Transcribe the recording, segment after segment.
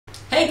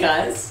Hey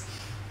guys!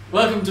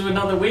 Welcome to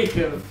another week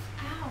of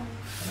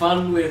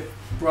fun with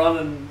Bron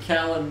and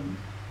Cal and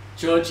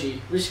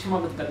Georgie. We should come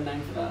up with a better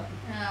name for that.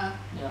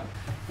 Yeah.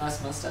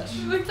 Nice mustache.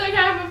 It looks like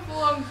I have a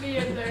full-on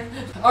beard there.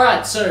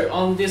 Alright, so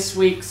on this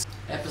week's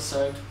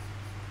episode,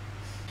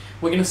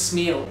 we're gonna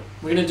smeal.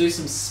 We're gonna do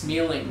some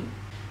smeeling.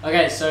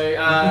 Okay, so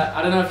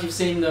I don't know if you've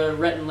seen the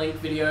Rhett and Link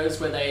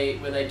videos where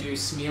they do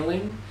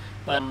smeeling,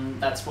 but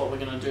that's what we're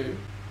gonna do.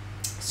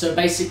 So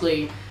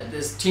basically,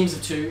 there's teams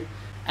of two,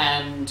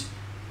 and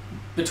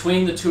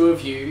between the two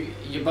of you,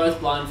 you're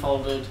both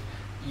blindfolded.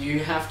 You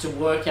have to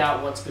work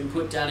out what's been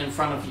put down in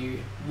front of you.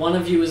 One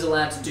of you is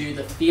allowed to do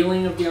the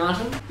feeling of the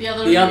item. The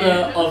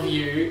other of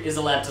you is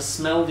allowed to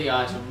smell the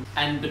item.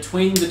 And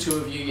between the two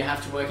of you, you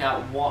have to work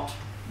out what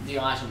the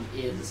item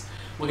is.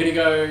 We're going to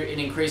go in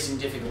increasing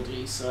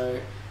difficulty, so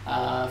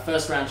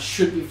first round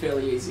should be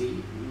fairly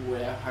easy,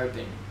 we're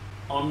hoping.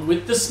 On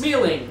with the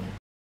smeeling!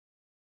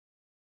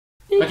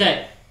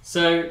 Okay,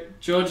 so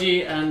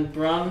Georgie and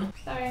Bron,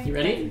 Sorry. you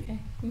ready? Okay.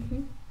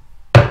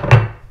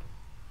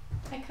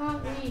 I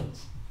can't reach.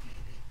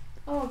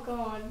 Oh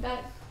god,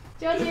 that...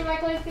 Georgie, am I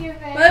close to your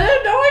face? I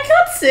don't know, I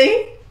can't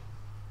see.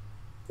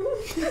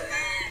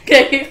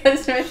 Okay, get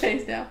close to my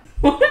face now.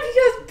 What have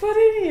you guys put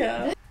in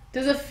here?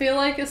 Does it feel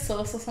like a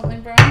sauce or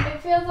something, Bron?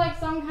 It feels like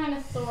some kind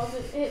of sauce.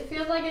 It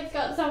feels like it's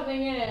got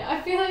something in it.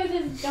 I feel like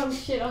it's dog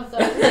shit or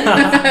something.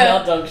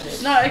 Not dog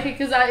shit. No, okay,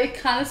 because it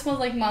kind of smells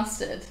like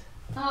mustard.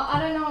 Oh, I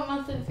don't know what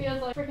mustard feels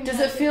like.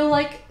 Does it feel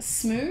like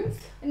smooth?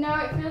 No,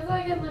 it feels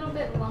like a little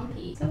bit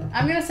lumpy.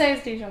 I'm going to say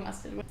it's Dijon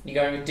mustard. You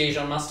going with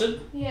Dijon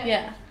mustard? Yeah.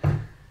 Yeah.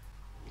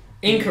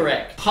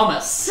 Incorrect.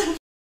 Hummus.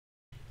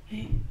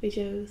 Okay, we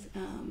chose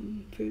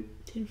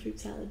tin fruit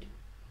salad.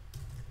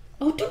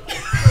 Oh, don't...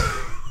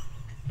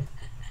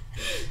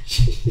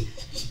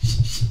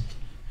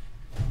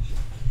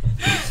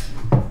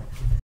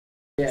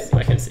 Yeah,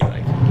 I can see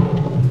like.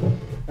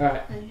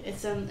 Alright.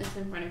 It's in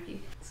front of you.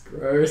 It's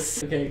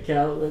gross. Okay,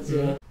 Cal, let's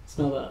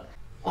smell that.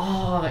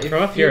 Oh,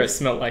 From up here it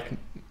smelled like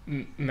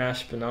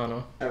mashed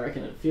banana. I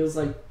reckon it feels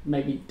like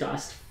maybe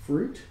diced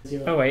fruit.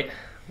 Oh wait.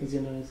 Where's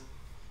your nose?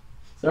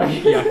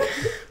 Sorry. Yuck.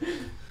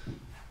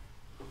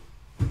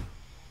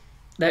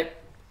 That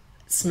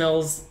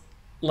smells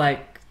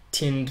like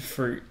tinned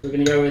fruit. We're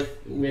gonna go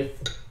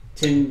with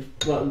tinned,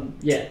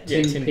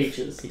 tinned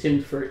peaches.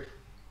 Tinned fruit.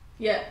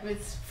 Yeah,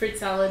 it's fruit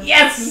salad.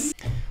 Yes!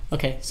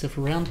 Okay, so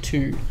for round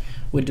 2,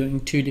 we're doing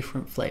 2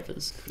 different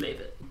flavours.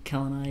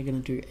 Cal and I are going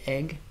to do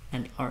egg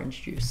and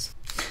orange juice.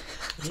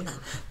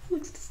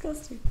 Looks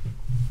disgusting.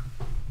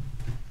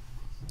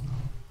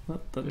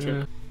 What? That's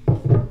Yeah.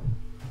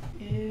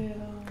 Ew.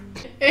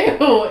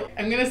 Ew.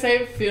 I'm going to say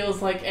it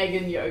feels like egg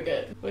and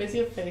yogurt. Where's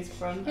your face,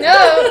 Bron?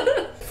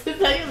 No! Is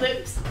that your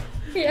lips?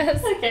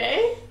 Yes.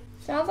 Okay.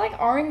 Smells like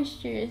orange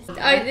juice.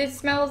 It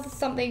smells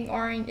something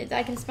orange.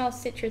 I can smell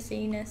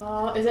citrusiness.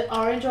 Oh, is it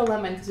orange or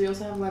lemon? Because we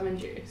also have lemon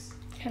juice.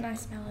 Can I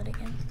smell it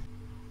again?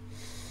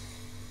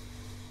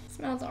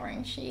 Smells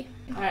orangey.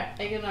 Alright,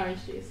 egg and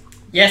orange juice.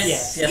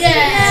 Yes!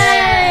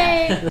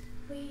 Yay!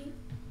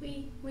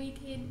 we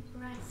did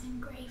rice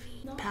and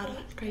gravy. Not Powder.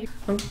 Gravy.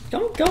 I'm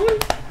going.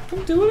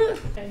 I'm doing it.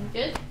 Okay,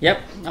 good?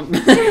 Yep.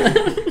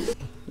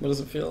 What does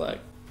it feel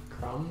like?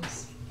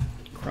 Crumbs?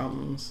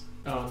 Crumbs.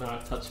 Oh no,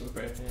 I've touched with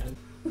both hands.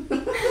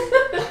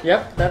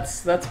 Yep,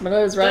 that's my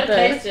nose right Don't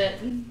there. taste it.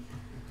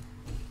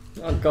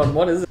 Oh god,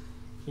 what is it?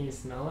 Can you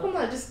smell Well, it?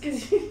 no, just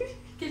because you...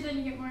 Because then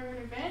you get more of an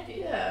advantage.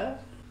 Yeah.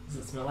 Does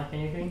it smell like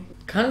anything?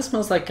 Kind of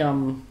smells like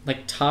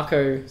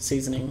taco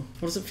seasoning.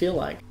 What does it feel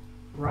like?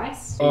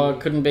 Rice? Or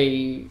it couldn't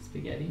be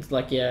Spaghetti?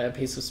 like a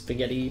piece of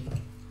spaghetti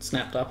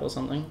snapped up or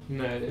something.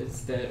 No,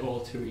 they're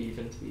all too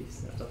even to be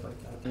snapped up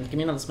like that. Give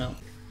me another smell.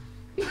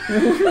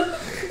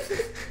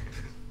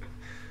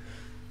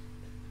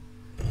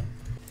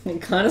 It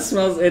kind of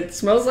smells. It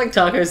smells like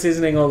taco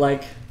seasoning or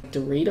like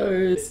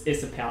Doritos.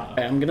 It's a powder.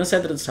 Okay, I'm gonna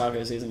say that it's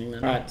taco seasoning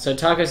then. Alright, so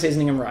taco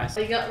seasoning and rice.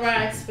 You got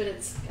rice, but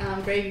it's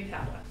gravy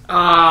powder.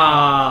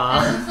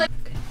 Ah! Like...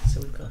 Okay, so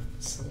we've got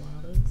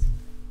saladas.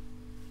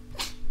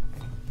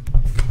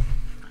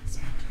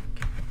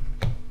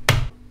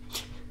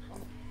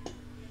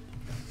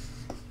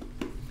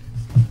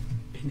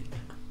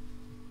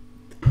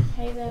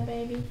 Hey there,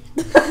 baby.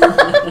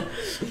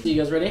 You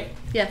guys ready?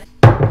 Yeah.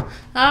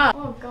 Ah!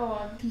 Oh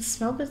god. I can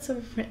smell bits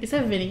of... Is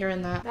there vinegar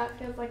in that? That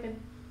feels like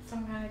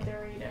some kind of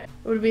Dorito.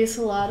 Would it be a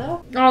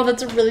salada? Oh,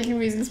 that's a really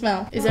confusing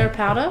smell. Is there a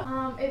powder?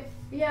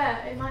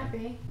 It might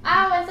be.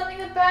 Ow, it's something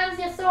that burns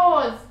your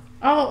sores!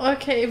 Oh,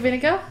 okay.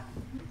 Vinegar?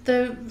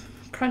 The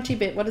crunchy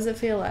bit, what does it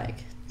feel like?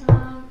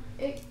 Well,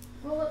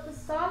 at the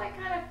start it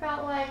kind of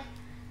felt like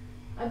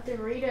a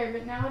Dorito,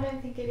 but now I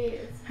don't think it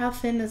is. How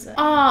thin is it?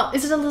 Oh,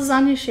 is it a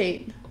lasagna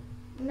sheet?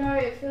 No,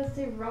 it feels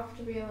too rough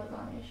to be a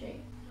lasagna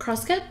sheet.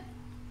 Crusket?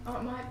 Oh,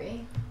 it might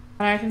be.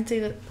 I can see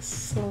the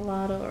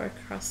salada or a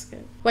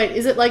crusket. Wait,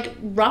 is it like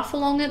rough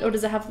along it, or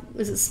is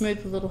it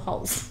smooth with little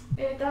holes?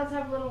 It does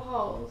have little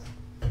holes.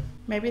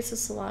 Maybe it's a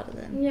salada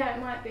then. Yeah,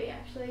 it might be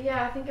actually.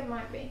 Yeah, I think it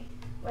might be.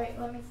 Wait,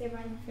 let me see if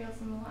I can feel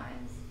some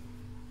lines.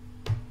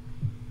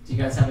 Do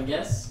you guys have a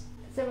guess?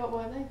 So what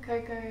were they?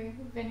 Cocoa,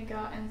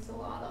 vinegar, and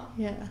salada.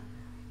 Yeah.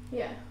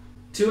 Yeah.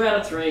 2 out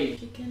of 3.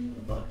 Chicken,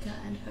 vodka,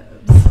 and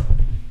herbs.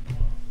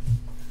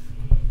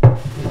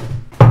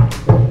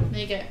 There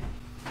you go.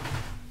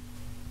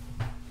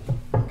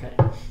 Okay,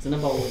 it's in a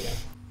bowl again.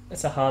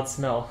 It's a hard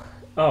smell.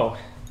 Oh,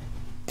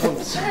 Oh,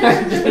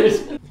 sorry, dude.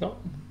 it's not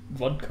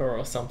vodka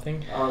or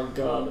something. Oh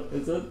god,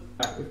 is it?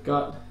 Alright, we've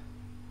got...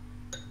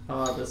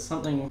 Oh, there's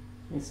something...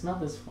 Can you smell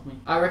this for me?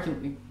 I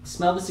reckon...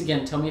 Smell this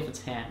again, tell me if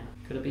it's ham.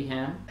 Could it be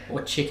ham?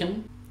 Or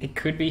chicken? It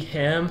could be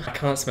ham. I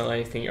can't smell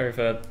anything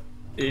over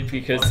it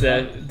because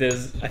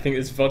there's I think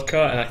there's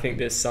vodka and I think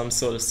there's some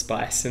sort of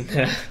spice in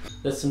there.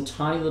 There's some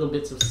tiny little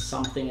bits of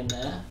something in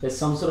there. There's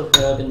some sort of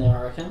herb in there,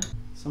 I reckon.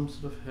 Some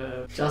sort of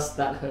herb. Just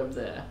that herb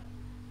there.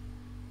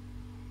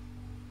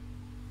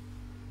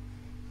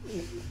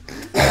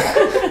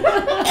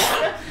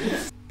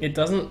 It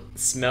doesn't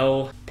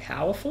smell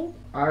powerful.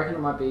 I reckon it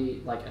might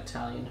be like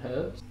Italian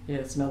herbs.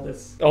 Yeah, smell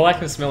this. All I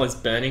can smell is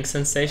burning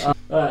sensation.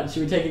 Alright,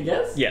 should we take a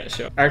guess? Yeah,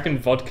 sure. I reckon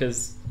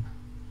vodka's...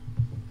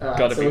 Alright,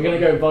 Gotta so be we're gonna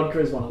one. go vodka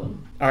as one of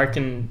them. I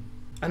reckon...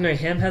 I don't know,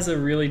 ham has a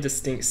really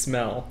distinct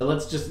smell. So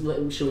let's just...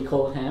 Should we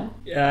call it ham?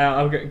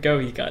 I'll go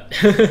with your gut.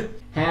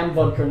 Ham,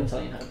 vodka, and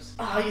Italian herbs.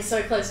 Oh, you're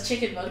so close.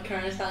 Chicken, vodka,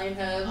 and Italian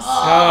herbs.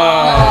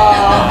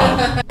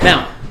 Oh.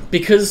 Now,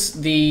 because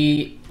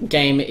the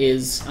game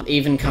is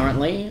even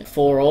currently,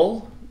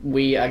 4-all,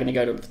 we are going to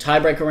go to the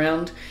tiebreaker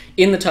round.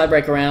 In the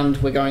tiebreaker round,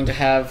 we're going to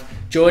have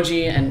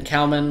Georgie and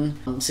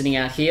Calman sitting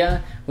out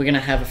here. We're going to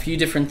have a few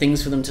different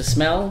things for them to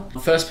smell. The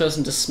first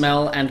person to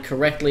smell and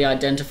correctly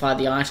identify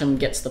the item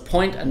gets the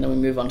point, and then we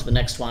move on to the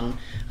next one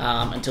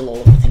until all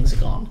of the things are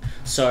gone.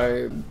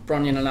 So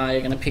Bronny and I are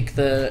going to pick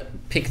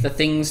the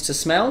things to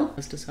smell.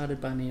 As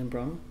decided by me and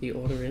Bron, the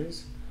order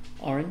is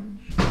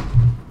orange,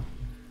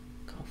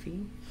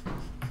 coffee,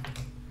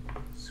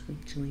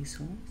 sweet chili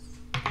sauce,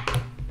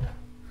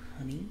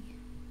 honey,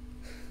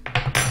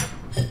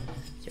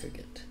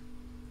 yogurt.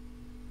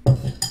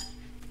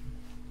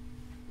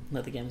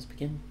 Let the games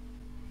begin.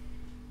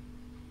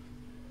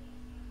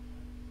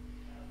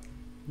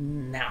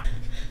 Now.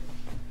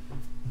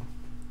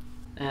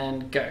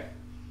 And go.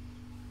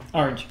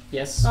 Orange.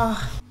 Yes.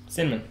 Oh,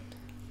 Cinnamon.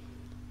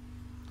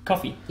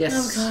 Coffee.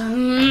 Yes.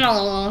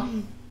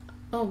 okay.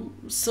 Oh,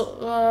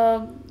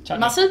 so, Chutney.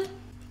 mustard?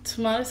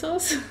 Tomato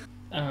sauce?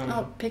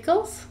 Um,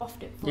 Pickles?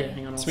 Yeah,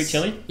 hang on. Sweet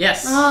chili.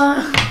 Yes.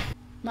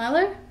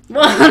 Milo?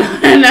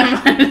 Well,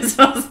 no, mine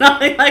smells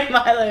nothing like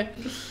Milo.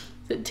 Is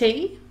it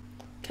tea?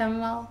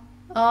 Chamomile?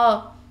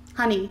 Oh,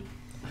 honey.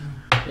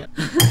 Yeah.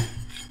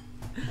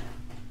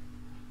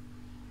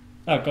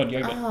 Oh god,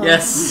 yogurt. Oh.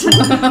 Yes.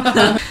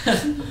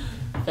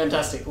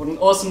 Fantastic. What an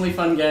awesomely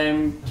fun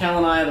game. Cal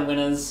and I are the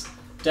winners.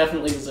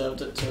 Definitely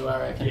deserved it too, I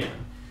reckon. Yeah.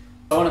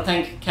 I want to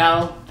thank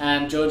Cal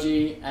and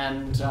Georgie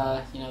and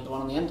the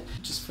one on the end,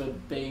 just for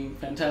being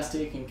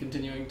fantastic and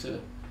continuing to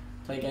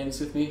play games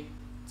with me.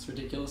 It's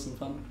ridiculous and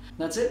fun.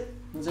 That's it.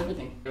 That's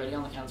everything. Ready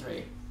on the count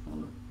 3.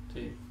 1,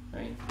 2,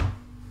 3.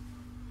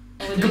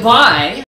 Goodbye.